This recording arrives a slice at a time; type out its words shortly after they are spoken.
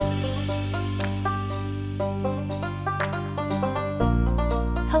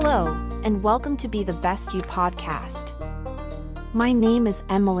and welcome to Be the Best You podcast. My name is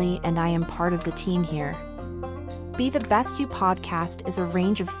Emily and I am part of the team here. Be the Best You podcast is a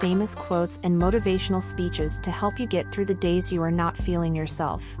range of famous quotes and motivational speeches to help you get through the days you are not feeling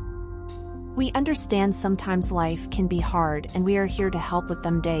yourself. We understand sometimes life can be hard and we are here to help with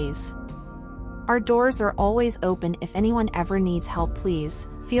them days. Our doors are always open. If anyone ever needs help, please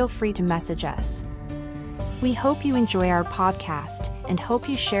feel free to message us. We hope you enjoy our podcast and hope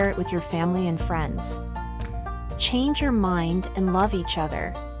you share it with your family and friends. Change your mind and love each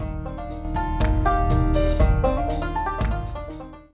other.